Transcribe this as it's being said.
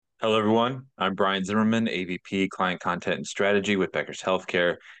Hello, everyone. I'm Brian Zimmerman, AVP Client Content and Strategy with Becker's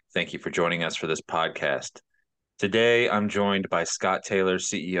Healthcare. Thank you for joining us for this podcast. Today, I'm joined by Scott Taylor,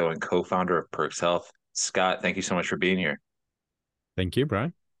 CEO and co-founder of Perks Health. Scott, thank you so much for being here. Thank you,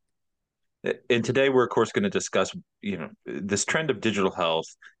 Brian. And today, we're of course going to discuss, this trend of digital health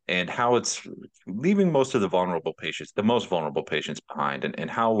and how it's leaving most of the most vulnerable patients behind, and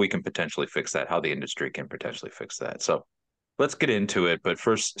how we can potentially fix that, how the industry can potentially fix that. So let's get into it. But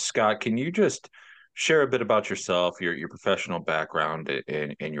first, Scott, can you just share a bit about yourself, your professional background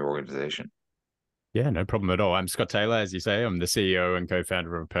in your organization? Yeah, no problem at all. I'm Scott Taylor, as you say. I'm the CEO and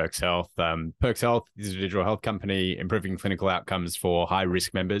co-founder of Perks Health. Perks Health is a digital health company improving clinical outcomes for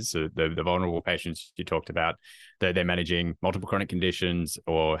high-risk members, so the vulnerable patients you talked about. They're managing multiple chronic conditions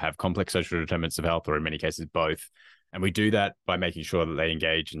or have complex social determinants of health, or in many cases, both. And we do that by making sure that they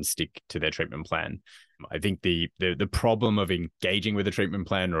engage and stick to their treatment plan. I think the problem of engaging with a treatment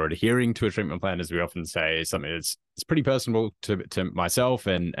plan or adhering to a treatment plan, as we often say, is something that's it's pretty personal to myself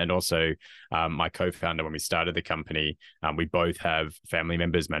and also my co-founder. When we started the company, we both have family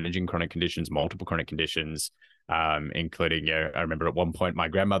members managing chronic conditions, multiple chronic conditions, including, I remember at one point my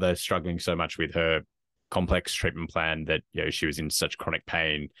grandmother struggling so much with her complex treatment plan that she was in such chronic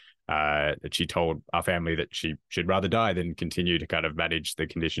pain that she told our family that she should rather die than continue to kind of manage the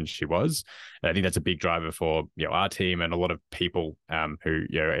condition she was. And I think that's a big driver for our team and a lot of people who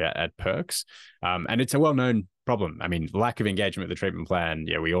at Perks. And it's a well-known problem. I mean, lack of engagement with the treatment plan.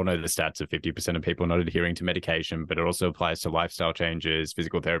 Yeah, we all know the stats of 50% of people not adhering to medication, but it also applies to lifestyle changes,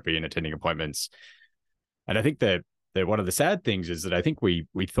 physical therapy, and attending appointments. And I think that one of the sad things is that I think we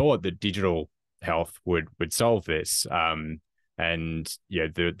thought that digital health would solve this. And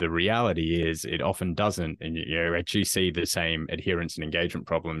the reality is it often doesn't. And you actually see the same adherence and engagement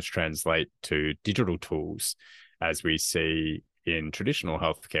problems translate to digital tools as we see in traditional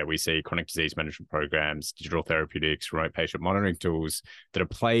healthcare. We see chronic disease management programs, digital therapeutics, remote patient monitoring tools that are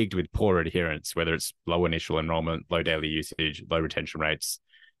plagued with poor adherence, whether it's low initial enrollment, low daily usage, low retention rates.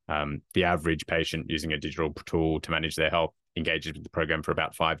 The average patient using a digital tool to manage their health engages with the program for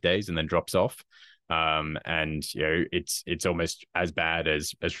about 5 days and then drops off. And it's almost as bad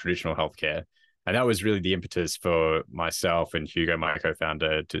as traditional healthcare. And that was really the impetus for myself and Hugo, my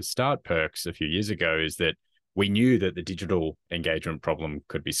co-founder, to start Perks a few years ago, is that we knew that the digital engagement problem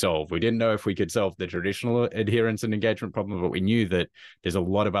could be solved. We didn't know if we could solve the traditional adherence and engagement problem, but we knew that there's a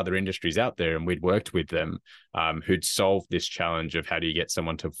lot of other industries out there, and we'd worked with them who'd solved this challenge of how do you get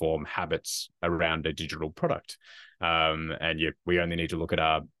someone to form habits around a digital product. We only need to look at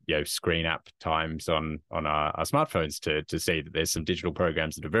our screen app times on our smartphones to see that there's some digital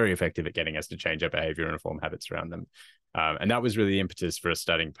programs that are very effective at getting us to change our behavior and form habits around them. And that was really the impetus for us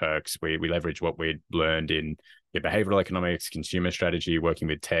starting Perks. We leveraged what we'd learned in behavioral economics, consumer strategy, working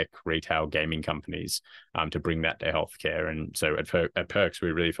with tech, retail, gaming companies to bring that to healthcare. And so at Perks,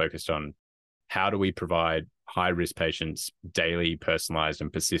 we really focused on how do we provide high-risk patients daily, personalized,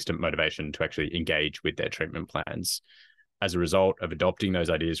 and persistent motivation to actually engage with their treatment plans. As a result of adopting those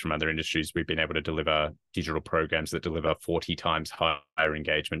ideas from other industries, we've been able to deliver digital programs that deliver 40 times higher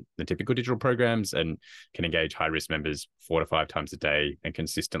engagement than typical digital programs and can engage high-risk members 4 to 5 times a day and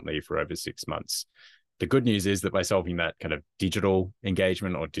consistently for over 6 months. The good news is that by solving that kind of digital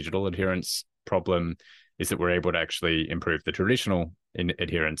engagement or digital adherence problem, is that we're able to actually improve the traditional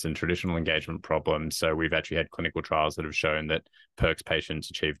adherence and traditional engagement problems. So we've actually had clinical trials that have shown that Perks patients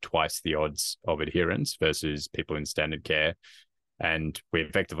achieve twice the odds of adherence versus people in standard care. And we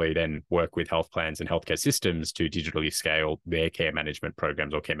effectively then work with health plans and healthcare systems to digitally scale their care management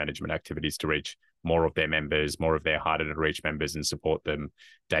programs or care management activities to reach more of their members, more of their harder to reach members, and support them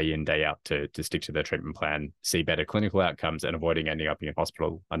day in, day out to stick to their treatment plan, see better clinical outcomes, and avoiding ending up in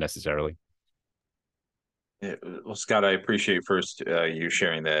hospital unnecessarily. Yeah, well, Scott, I appreciate first you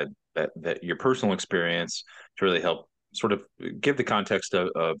sharing that your personal experience to really help sort of give the context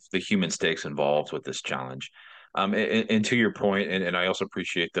of the human stakes involved with this challenge. And to your point, and I also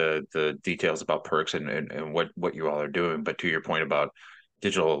appreciate the details about Perks and what you all are doing. But to your point about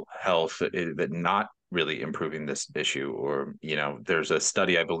digital health, that not really improving this issue, or there's a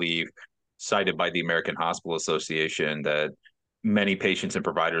study I believe cited by the American Hospital Association that many patients and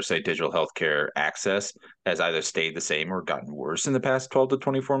providers say digital healthcare access has either stayed the same or gotten worse in the past 12 to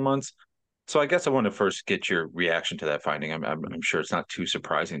 24 months. So I guess I want to first get your reaction to that finding. I'm sure it's not too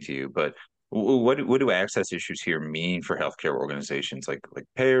surprising to you, but what do access issues here mean for healthcare organizations like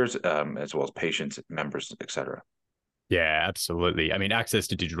payers, as well as patients, members, et cetera? Yeah, absolutely. I mean, access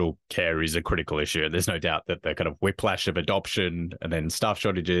to digital care is a critical issue. There's no doubt that the kind of whiplash of adoption and then staff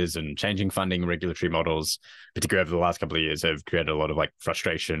shortages and changing funding regulatory models, particularly over the last couple of years, have created a lot of like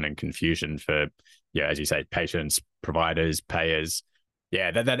frustration and confusion for, yeah, as you say, patients, providers, payers.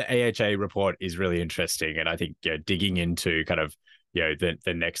 Yeah, that AHA report is really interesting. And I think digging into kind of, the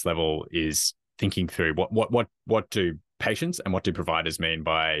next level is thinking through what do patients and what do providers mean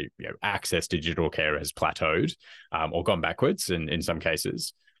by access to digital care has plateaued or gone backwards in some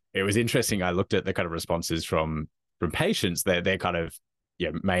cases. It was interesting. I looked at the kind of responses from patients. Their kind of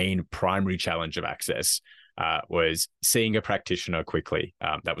main primary challenge of access was seeing a practitioner quickly.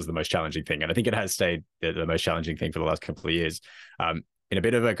 That was the most challenging thing. And I think it has stayed the most challenging thing for the last couple of years. In a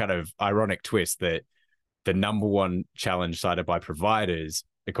bit of a kind of ironic twist, that the number one challenge cited by providers,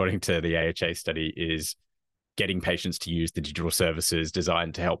 according to the AHA study, is getting patients to use the digital services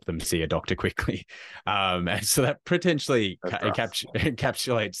designed to help them see a doctor quickly. And so that potentially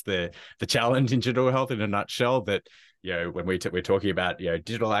encapsulates the challenge in digital health in a nutshell, that, when we're talking about,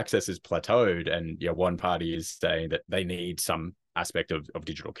 digital access is plateaued, and, one party is saying that they need some aspect of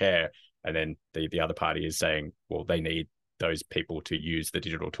digital care. And then the other party is saying, well, they need those people to use the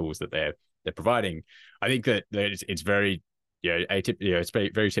digital tools that they're providing. I think that it's very it's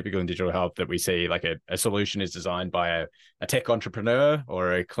very typical in digital health that we see like a solution is designed by a tech entrepreneur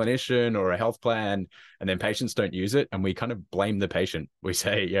or a clinician or a health plan, and then patients don't use it, and we kind of blame the patient. We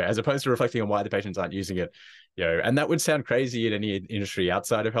say, as opposed to reflecting on why the patients aren't using it, and that would sound crazy in any industry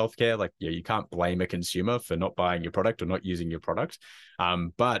outside of healthcare. Like, you can't blame a consumer for not buying your product or not using your product.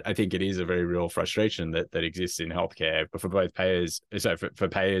 But I think it is a very real frustration that exists in healthcare, but for both payers, so for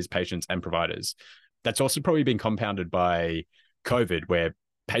payers, patients, and providers. That's also probably been compounded by COVID, where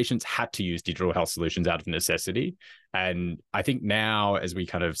patients had to use digital health solutions out of necessity. And I think now, as we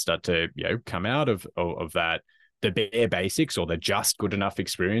kind of start to come out of that, the bare basics or the just good enough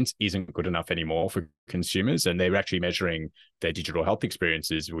experience isn't good enough anymore for consumers, and they're actually measuring their digital health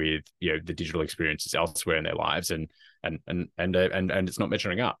experiences with the digital experiences elsewhere in their lives, and it's not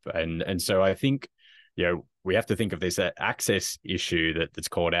measuring up. And so I think we have to think of this access issue that's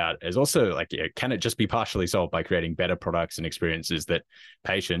called out as also like, can it just be partially solved by creating better products and experiences that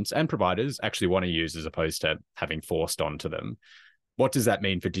patients and providers actually want to use, as opposed to having forced onto them? What does that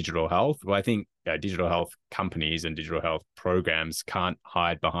mean for digital health? Well, I think digital health companies and digital health programs can't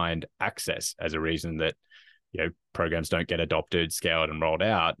hide behind access as a reason that programs don't get adopted, scaled, and rolled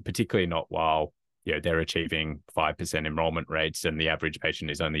out, particularly not while they're achieving 5% enrollment rates and the average patient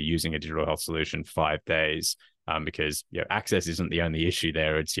is only using a digital health solution 5 days, because access isn't the only issue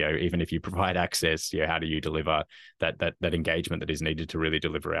there. It's even if you provide access, how do you deliver that engagement that is needed to really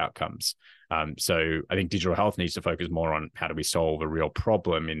deliver outcomes? So I think digital health needs to focus more on how do we solve a real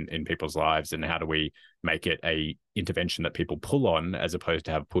problem in people's lives, and how do we make it a intervention that people pull on as opposed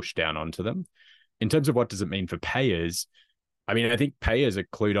to have pushed down onto them. In terms of what does it mean for payers, I mean, I think payers are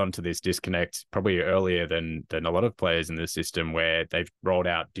clued onto this disconnect probably earlier than a lot of players in the system, where they've rolled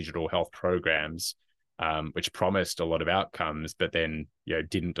out digital health programs, which promised a lot of outcomes, but then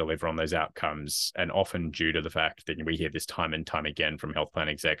didn't deliver on those outcomes, and often due to the fact that we hear this time and time again from health plan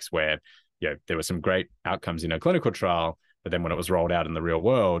execs, where there were some great outcomes in a clinical trial, but then when it was rolled out in the real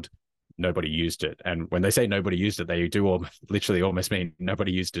world, nobody used it. And when they say nobody used it, they do literally almost mean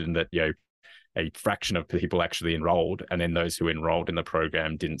nobody used it, and that a fraction of people actually enrolled, and then those who enrolled in the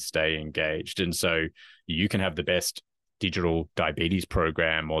program didn't stay engaged. And so you can have the best digital diabetes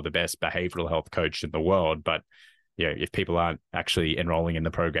program or the best behavioral health coach in the world, but if people aren't actually enrolling in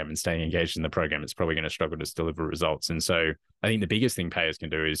the program and staying engaged in the program, it's probably going to struggle to deliver results. And so I think the biggest thing payers can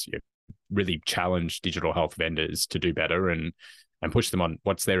do is really challenge digital health vendors to do better, and push them on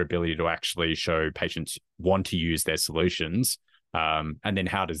what's their ability to actually show patients want to use their solutions. And then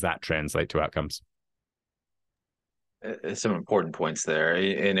how does that translate to outcomes? Some important points there.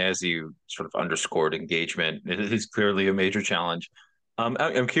 And as you sort of underscored, engagement, it is clearly a major challenge.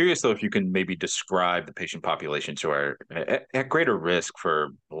 I'm curious, though, if you can maybe describe the patient populations who are at greater risk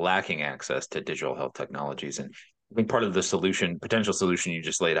for lacking access to digital health technologies. And I think part of the potential solution you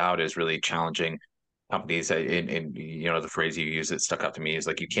just laid out is really challenging companies. And the phrase you use that stuck out to me is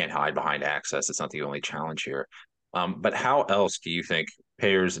like, you can't hide behind access. It's not the only challenge here. But how else do you think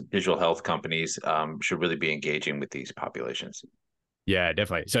payers, digital health companies should really be engaging with these populations? Yeah,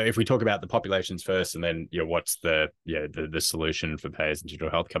 definitely. So if we talk about the populations first, and then what's the solution for payers and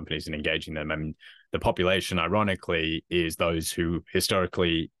digital health companies and engaging them? I mean, the population, ironically, is those who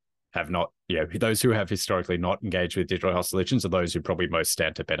historically have not, those who have historically not engaged with digital health solutions are those who probably most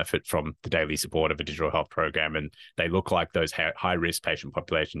stand to benefit from the daily support of a digital health program. And they look like those high risk patient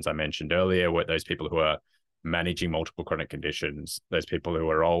populations I mentioned earlier, where those people who are managing multiple chronic conditions, those people who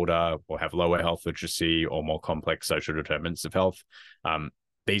are older or have lower health literacy or more complex social determinants of health,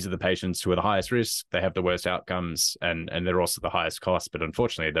 these are the patients who are the highest risk. They have the worst outcomes, and they're also the highest cost. But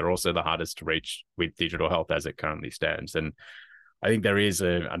unfortunately, they're also the hardest to reach with digital health as it currently stands. And I think there is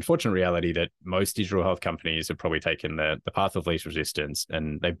an unfortunate reality that most digital health companies have probably taken the path of least resistance,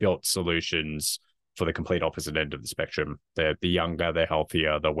 and they've built solutions for the complete opposite end of the spectrum. The younger, the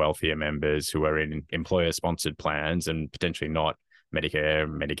healthier, the wealthier members who are in employer-sponsored plans and potentially not Medicare,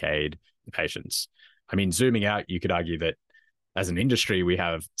 Medicaid patients. I mean, zooming out, you could argue that as an industry, we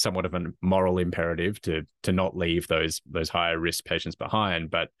have somewhat of a moral imperative to not leave those higher risk patients behind.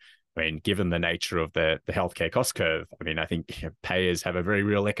 But I mean, given the nature of the healthcare cost curve, I mean, I think payers have a very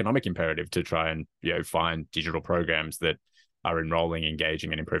real economic imperative to try and find digital programs that are enrolling,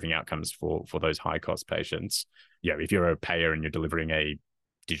 engaging, and improving outcomes for those high cost patients. If you're a payer and you're delivering a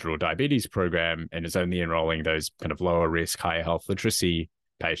digital diabetes program and it's only enrolling those kind of lower risk, higher health literacy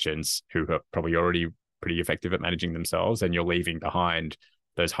patients who are probably already pretty effective at managing themselves, and you're leaving behind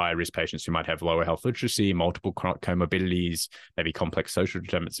those high risk patients who might have lower health literacy, multiple comorbidities, maybe complex social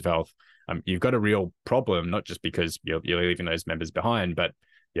determinants of health, you've got a real problem, not just because you're leaving those members behind, but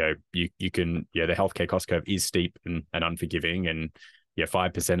you can the healthcare cost curve is steep and unforgiving, and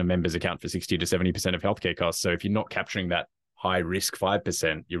 5% of members account for 60 to 70% of healthcare costs. So if you're not capturing that high risk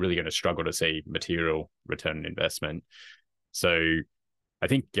 5%, you're really going to struggle to see material return on investment. So I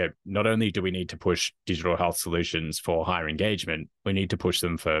think not only do we need to push digital health solutions for higher engagement, we need to push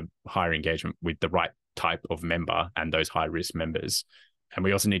them for higher engagement with the right type of member and those high risk members. And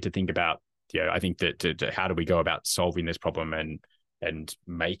we also need to think about, I think that how do we go about solving this problem and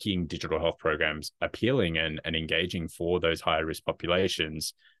making digital health programs appealing and engaging for those higher risk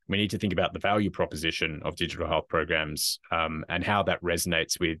populations. We need to think about the value proposition of digital health programs and how that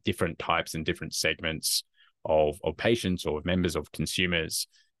resonates with different types and different segments of patients or members of consumers.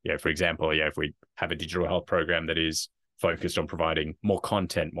 For example, if we have a digital health program that is focused on providing more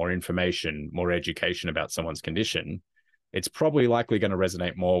content, more information, more education about someone's condition, it's probably likely going to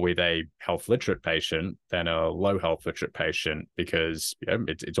resonate more with a health literate patient than a low health literate patient, because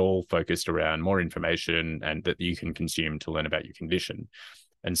it's all focused around more information and that you can consume to learn about your condition.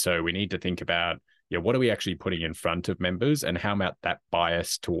 And so we need to think about what are we actually putting in front of members, and how might that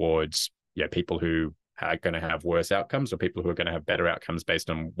bias towards people who are going to have worse outcomes or people who are going to have better outcomes based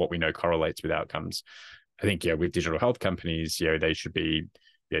on what we know correlates with outcomes. I think with digital health companies, they should be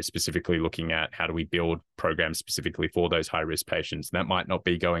specifically looking at how do we build programs specifically for those high risk patients. And that might not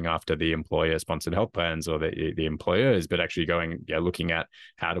be going after the employer sponsored health plans or the employers, but actually looking at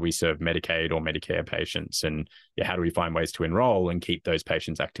how do we serve Medicaid or Medicare patients, and how do we find ways to enroll and keep those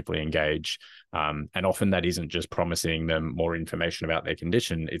patients actively engaged. And often that isn't just promising them more information about their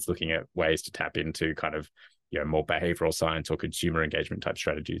condition. It's looking at ways to tap into kind of more behavioral science or consumer engagement type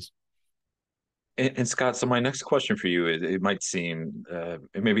strategies. And Scott, so my next question for you is, it might seem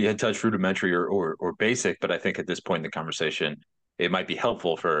maybe a touch rudimentary or basic, but I think at this point in the conversation, it might be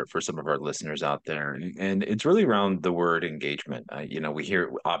helpful for some of our listeners out there. And it's really around the word engagement. We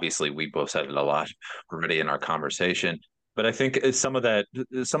hear, obviously, we both said it a lot already in our conversation, but I think some of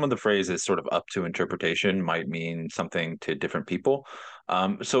the phrases sort of up to interpretation might mean something to different people.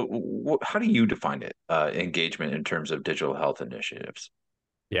 So how do you define it, engagement in terms of digital health initiatives?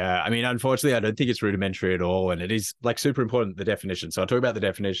 Yeah, I mean, unfortunately, I don't think it's rudimentary at all, and it is super important, the definition. So I'll talk about the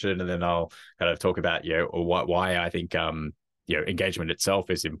definition, and then I'll kind of talk about why I think engagement itself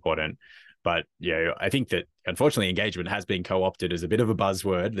is important. But I think that unfortunately engagement has been co-opted as a bit of a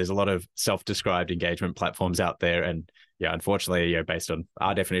buzzword. There's a lot of self-described engagement platforms out there, and unfortunately, based on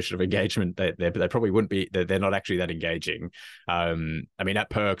our definition of engagement, they probably wouldn't be. They're not actually that engaging. I mean, at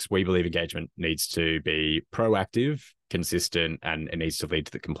Perks, we believe engagement needs to be proactive, consistent, and it needs to lead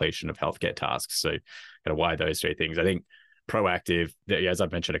to the completion of healthcare tasks. So, kind of why those three things? I think proactive, as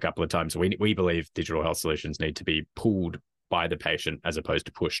I've mentioned a couple of times, we believe digital health solutions need to be pulled by the patient as opposed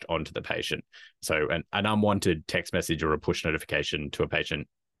to pushed onto the patient. So an unwanted text message or a push notification to a patient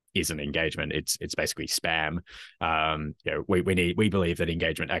isn't engagement. It's basically spam. We believe that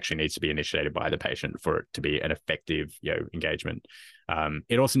engagement actually needs to be initiated by the patient for it to be an effective engagement.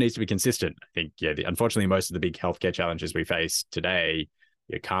 It also needs to be consistent. I think unfortunately most of the big healthcare challenges we face today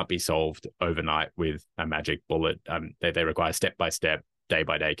can't be solved overnight with a magic bullet. They require step-by-step,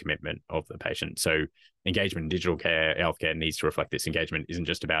 day-by-day commitment of the patient. So engagement in digital care, healthcare needs to reflect this. Engagement isn't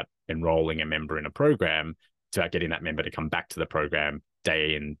just about enrolling a member in a program. It's about getting that member to come back to the program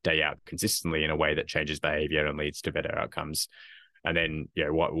day in, day out consistently in a way that changes behavior and leads to better outcomes. And then,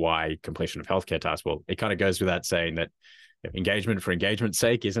 why completion of healthcare tasks? Well, it kind of goes without saying that engagement for engagement's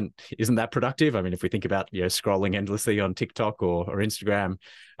sake isn't that productive. I mean, if we think about scrolling endlessly on TikTok or Instagram,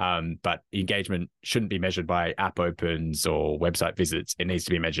 but engagement shouldn't be measured by app opens or website visits. It needs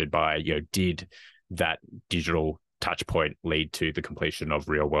to be measured by did that digital touch point lead to the completion of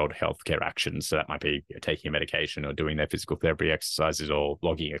real world healthcare actions. So that might be taking a medication or doing their physical therapy exercises or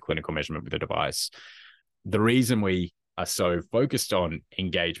logging a clinical measurement with a device. The reason we are so focused on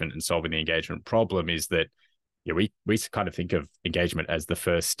engagement and solving the engagement problem is that we kind of think of engagement as the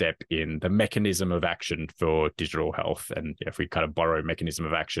first step in the mechanism of action for digital health. And if we kind of borrow mechanism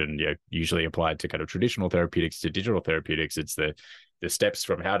of action, usually applied to kind of traditional therapeutics to digital therapeutics, it's the steps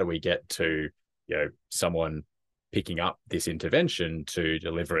from how do we get to someone picking up this intervention to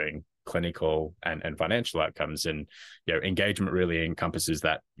delivering clinical and financial outcomes. And engagement really encompasses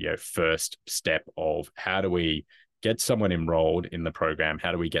that first step of how do we get someone enrolled in the program,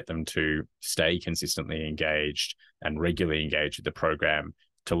 how do we get them to stay consistently engaged and regularly engaged with the program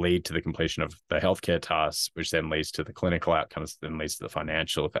to lead to the completion of the healthcare tasks, which then leads to the clinical outcomes, then leads to the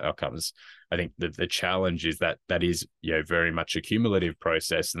financial outcomes. I think the challenge is that is very much a cumulative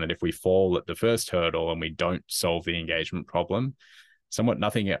process, and that if we fall at the first hurdle and we don't solve the engagement problem,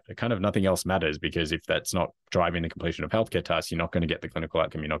 nothing else matters, because if that's not driving the completion of healthcare tasks, you're not going to get the clinical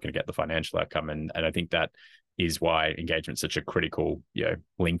outcome, you're not going to get the financial outcome. And I think that is why engagement is such a critical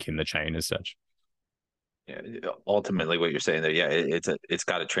link in the chain as such. Yeah, ultimately what you're saying there, it's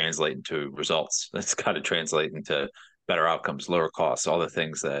got to translate into results. It's got to translate into better outcomes, lower costs, all the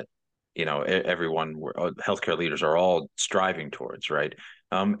things that everyone, healthcare leaders are all striving towards, right?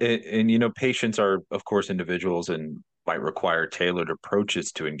 And patients are, of course, individuals and might require tailored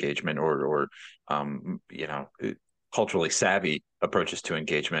approaches to engagement or culturally savvy approaches to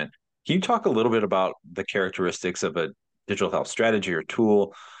engagement. Can you talk a little bit about the characteristics of a digital health strategy or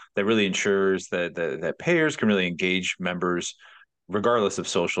tool that really ensures that payers can really engage members regardless of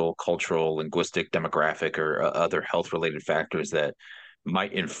social, cultural, linguistic, demographic, or other health-related factors that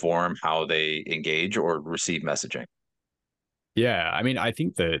might inform how they engage or receive messaging? Yeah, I mean, I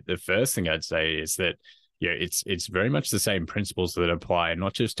think the first thing I'd say is that it's very much the same principles that apply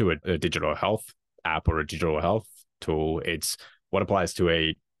not just to a digital health app or a digital health tool. It's what applies to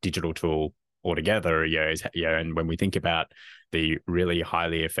a digital tool altogether. And when we think about the really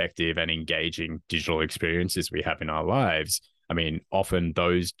highly effective and engaging digital experiences we have in our lives, I mean, often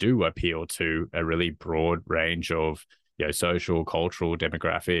those do appeal to a really broad range of social, cultural,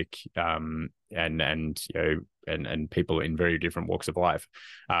 demographic, and people in very different walks of life.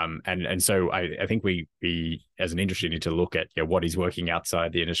 And so I think we as an industry need to look at what is working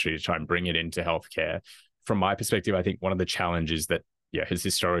outside the industry to try and bring it into healthcare. From my perspective, I think one of the challenges that has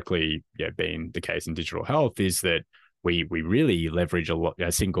historically been the case in digital health is that we really leverage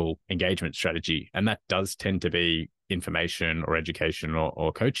a single engagement strategy, and that does tend to be information or education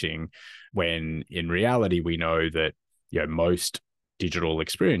or coaching, when in reality we know that most digital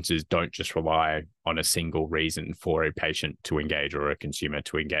experiences don't just rely on a single reason for a patient to engage or a consumer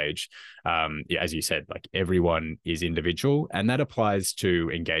to engage. As you said, like, everyone is individual, and that applies to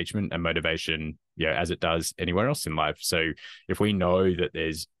engagement and motivation, as it does anywhere else in life. So if we know that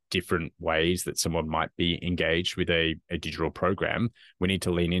there's different ways that someone might be engaged with a digital program, we need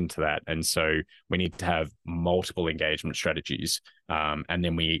to lean into that. And so we need to have multiple engagement strategies. And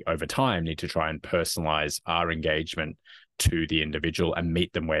then we, over time, need to try and personalize our engagement to the individual and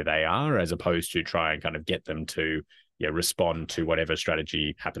meet them where they are, as opposed to try and kind of get them to respond to whatever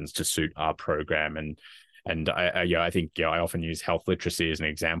strategy happens to suit our program. And I think I often use health literacy as an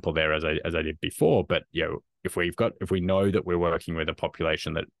example there, as I did before. But if we know that we're working with a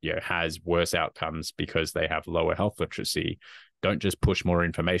population that has worse outcomes because they have lower health literacy, don't just push more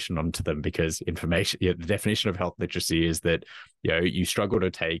information onto them, because information, the definition of health literacy is that you struggle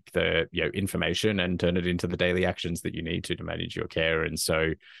to take the information and turn it into the daily actions that you need to manage your care. And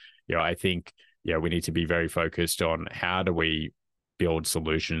so I think we need to be very focused on how do we build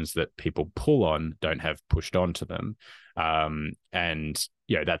solutions that people pull on, don't have pushed onto them. And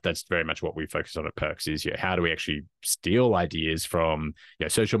that's very much what we focus on at Perks, is how do we actually steal ideas from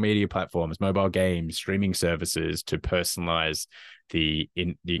social media platforms, mobile games, streaming services, to personalize the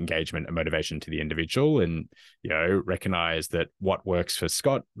engagement and motivation to the individual, and recognize that what works for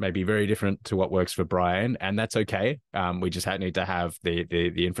Scott may be very different to what works for Brian, and that's okay. We just need to have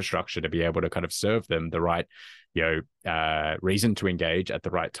the infrastructure to be able to kind of serve them the right reason to engage at the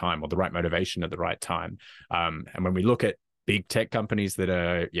right time, or the right motivation at the right time. And when we look at big tech companies that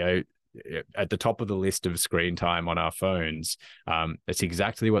are at the top of the list of screen time on our phones, that's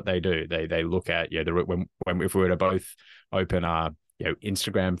exactly what they do. They look at if we were to both open our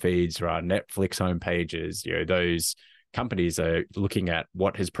Instagram feeds or our Netflix homepages, those companies are looking at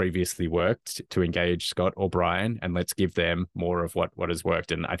what has previously worked to engage Scott or Brian, and let's give them more of what has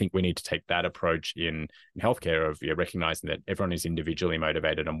worked. And I think we need to take that approach in healthcare of recognizing that everyone is individually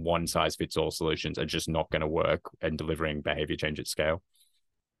motivated, and one size fits all solutions are just not going to work in delivering behavior change at scale.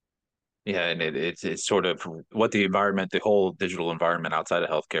 Yeah, and it's sort of what the environment, the whole digital environment outside of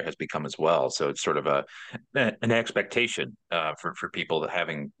healthcare has become as well. So it's sort of an expectation for people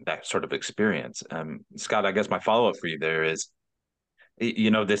having that sort of experience. Scott, I guess my follow up for you there is,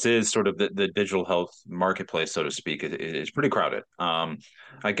 this is sort of the digital health marketplace, so to speak. It's pretty crowded.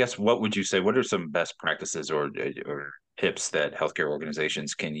 I guess what would you say? What are some best practices or tips that healthcare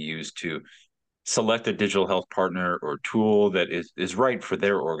organizations can use to select a digital health partner or tool that is right for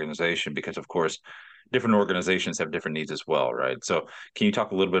their organization? Because of course different organizations have different needs as well, right? So can you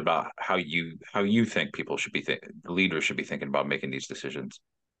talk a little bit about how you think people should be leaders should be thinking about making these decisions?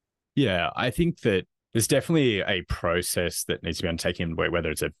 Yeah, I think that there's definitely a process that needs to be undertaken, whether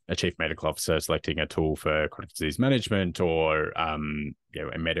it's a chief medical officer selecting a tool for chronic disease management, or a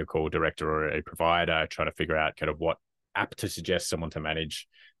medical director or a provider trying to figure out kind of what app to suggest someone to manage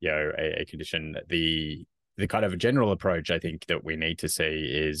a condition. The kind of a general approach I think that we need to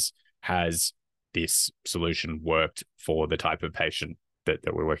see is, has this solution worked for the type of patient that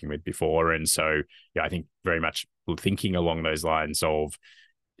we're working with before? And so I think very much thinking along those lines of,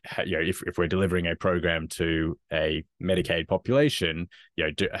 if we're delivering a program to a Medicaid population,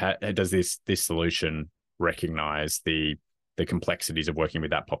 does this solution recognize the complexities of working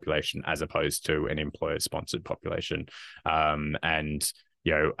with that population as opposed to an employer-sponsored population? And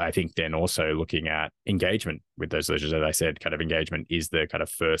I think then also looking at engagement with those solutions, as I said, kind of engagement is the kind of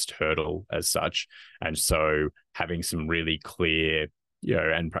first hurdle as such. And so having some really clear,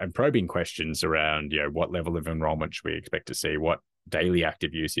 and probing questions around, what level of enrollment should we expect to see? What daily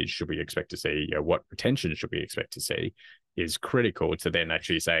active usage should we expect to see? What retention should we expect to see is critical to then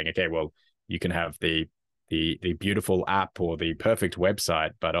actually saying, okay, well, you can have the beautiful app or the perfect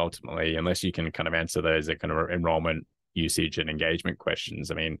website, but ultimately, unless you can kind of answer those kind of enrollment, usage, and engagement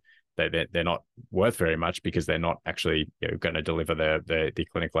questions, I mean, they're not worth very much, because they're not actually going to deliver the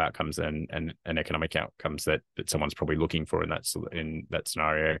clinical outcomes and economic outcomes that someone's probably looking for in that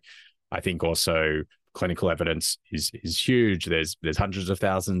scenario. I think also clinical evidence is huge. There's hundreds of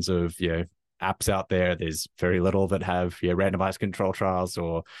thousands of apps out there. There's very little that have randomized control trials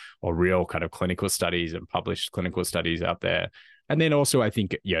or real kind of clinical studies and published clinical studies out there. And then also I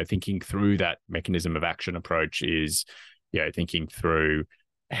think thinking through that mechanism of action approach is thinking through,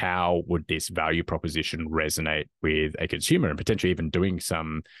 how would this value proposition resonate with a consumer, and potentially even doing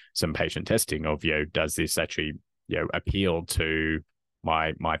some patient testing of does this actually appeal to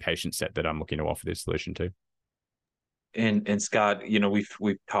my patient set that I'm looking to offer this solution to. And Scott,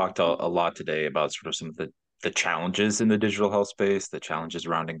 we've talked a lot today about sort of some of the challenges in the digital health space, the challenges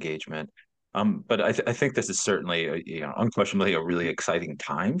around engagement. But I think this is certainly unquestionably a really exciting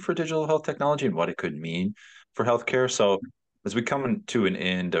time for digital health technology and what it could mean for healthcare. So as we come to an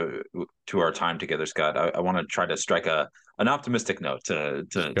end to our time together, Scott, I want to try to strike an optimistic note to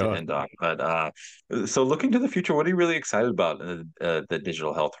Sure. end on. But so looking to the future, what are you really excited about the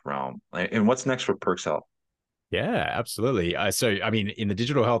digital health realm, and what's next for Perks Health? Yeah, absolutely. So, I mean, in the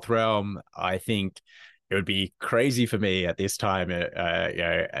digital health realm, I think it would be crazy for me at this time,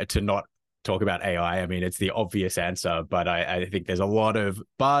 to not talk about AI. I mean, it's the obvious answer, but I think there's a lot of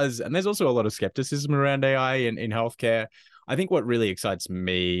buzz, and there's also a lot of skepticism around AI in healthcare. I think what really excites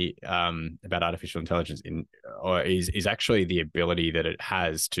me about artificial intelligence is actually the ability that it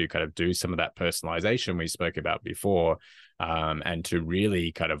has to kind of do some of that personalization we spoke about before, and to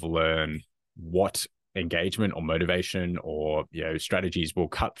really kind of learn what engagement or motivation or strategies will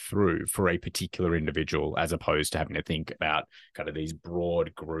cut through for a particular individual, as opposed to having to think about kind of these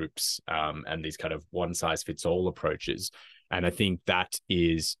broad groups and these kind of one size fits all approaches. And I think that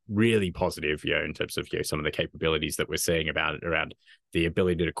is really positive, in terms of some of the capabilities that we're seeing around the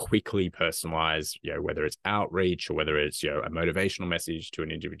ability to quickly personalize, whether it's outreach or whether it's a motivational message to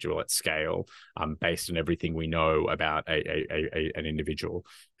an individual at scale, based on everything we know about an individual.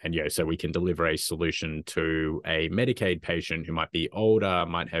 And so we can deliver a solution to a Medicaid patient who might be older,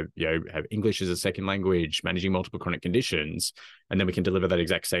 might have have English as a second language, managing multiple chronic conditions, and then we can deliver that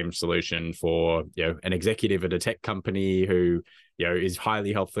exact same solution for an executive at a tech company who is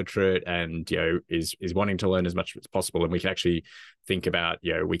highly health literate and is wanting to learn as much as possible. And we can actually think about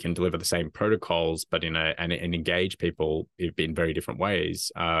we can deliver the same protocols, but and engage people in very different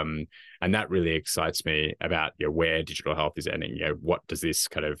ways. And that really excites me about where digital health is ending. What does this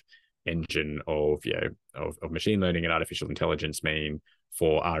kind of engine of machine learning and artificial intelligence mean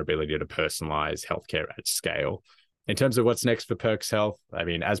for our ability to personalize healthcare at scale? In terms of what's next for Perks Health, I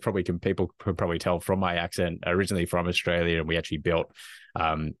mean, as people could probably tell from my accent, originally from Australia, and we actually built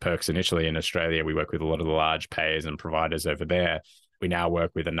Perks initially in Australia. We work with a lot of the large payers and providers over there. We now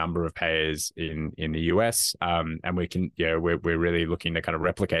work with a number of payers in the US, and we're really looking to kind of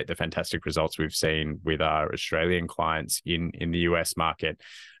replicate the fantastic results we've seen with our Australian clients in the US market.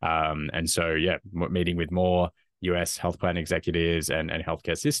 And so, meeting with more US health plan executives and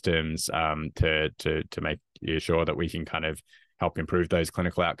healthcare systems to make sure that we can kind of help improve those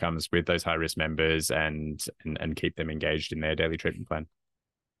clinical outcomes with those high risk members and keep them engaged in their daily treatment plan.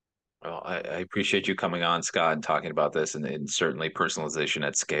 Well, I appreciate you coming on, Scott, and talking about this. And certainly personalization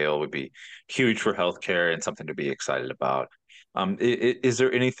at scale would be huge for healthcare and something to be excited about. Is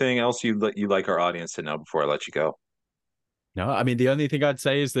there anything else you'd like our audience to know before I let you go? No, I mean, the only thing I'd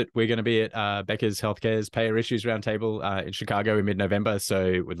say is that we're going to be at Becker's Healthcare's Payer Issues Roundtable in Chicago in mid-November.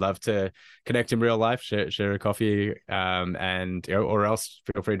 So we'd love to connect in real life, share a coffee, or else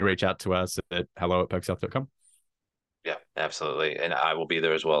feel free to reach out to us at hello@perkshealth.com. Yeah, absolutely. And I will be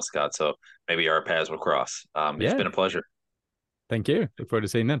there as well, Scott. So maybe our paths will cross. It's been a pleasure. Thank you. Look forward to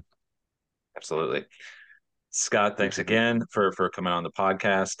seeing them. Absolutely. Scott, thanks again for coming on the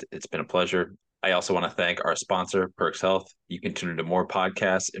podcast. It's been a pleasure. I also want to thank our sponsor, Perks Health. You can tune into more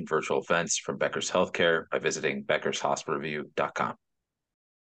podcasts and virtual events from Becker's Healthcare by visiting beckershospitalreview.com.